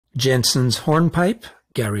Jensen's Hornpipe,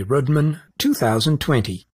 Gary Rudman,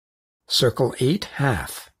 2020. Circle 8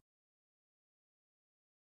 half.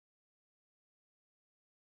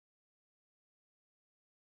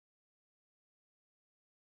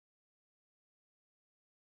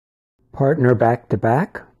 Partner back to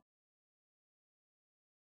back.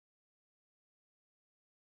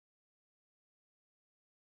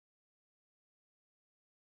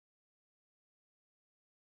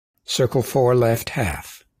 Circle 4 left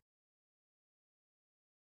half.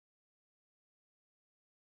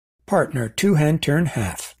 Partner two-hand turn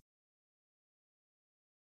half.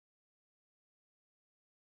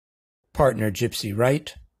 Partner gypsy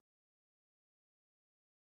right.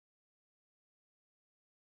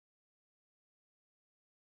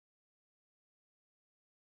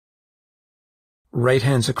 Right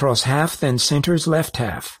hands across half, then centers left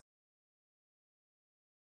half.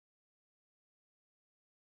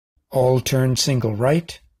 All turn single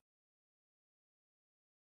right.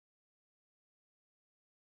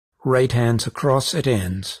 Right hands across at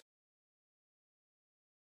ends.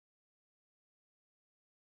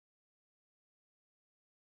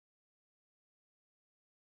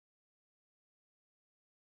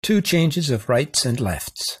 Two changes of rights and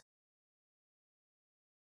lefts.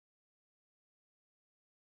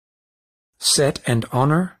 Set and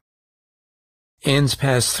honor. Ends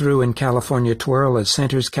pass through in California twirl as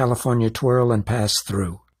centers California twirl and pass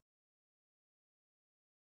through.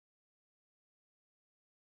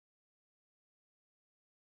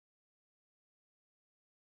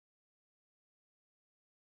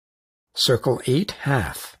 Circle 8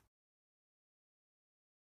 half.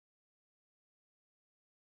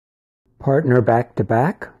 Partner back to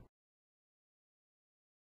back.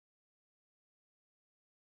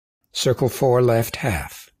 Circle 4 left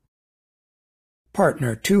half.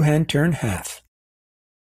 Partner two-hand turn half.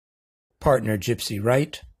 Partner gypsy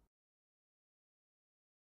right.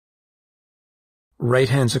 Right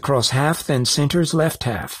hands across half, then centers left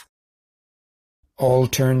half. All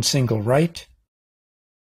turn single right.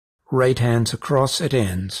 Right hands across at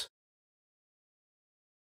ends.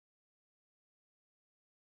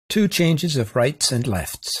 Two changes of rights and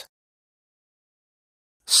lefts.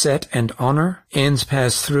 Set and honor. Ends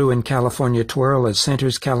pass through in California twirl as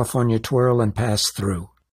centers California twirl and pass through.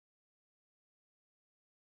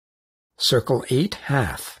 Circle 8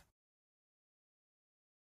 half.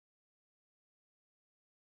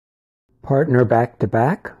 Partner back to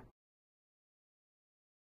back.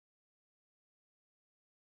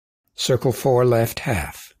 Circle 4 left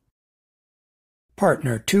half.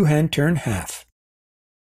 Partner two-hand turn half.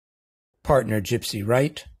 Partner gypsy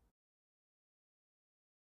right.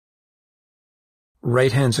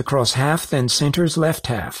 Right hands across half, then centers left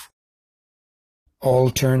half. All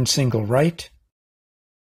turn single right.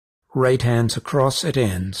 Right hands across at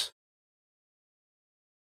ends.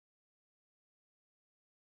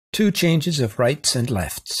 Two changes of rights and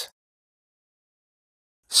lefts.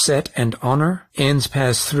 Set and honor. Ends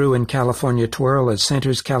pass through in California twirl as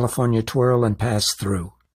centers California twirl and pass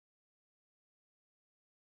through.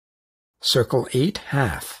 Circle 8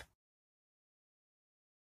 half.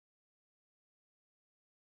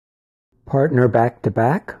 Partner back to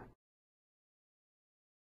back.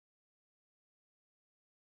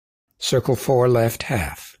 Circle 4 left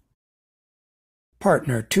half.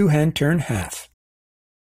 Partner two-hand turn half.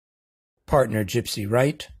 Partner gypsy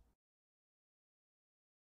right.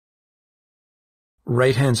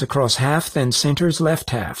 Right hands across half, then centers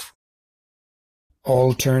left half.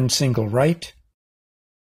 All turn single right.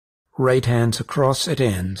 Right hands across at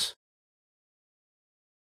ends.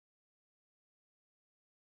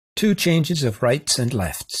 Two changes of rights and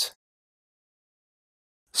lefts.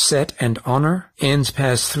 Set and honor. Ends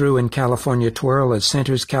pass through in California twirl as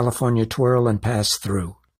centers California twirl and pass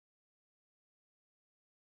through.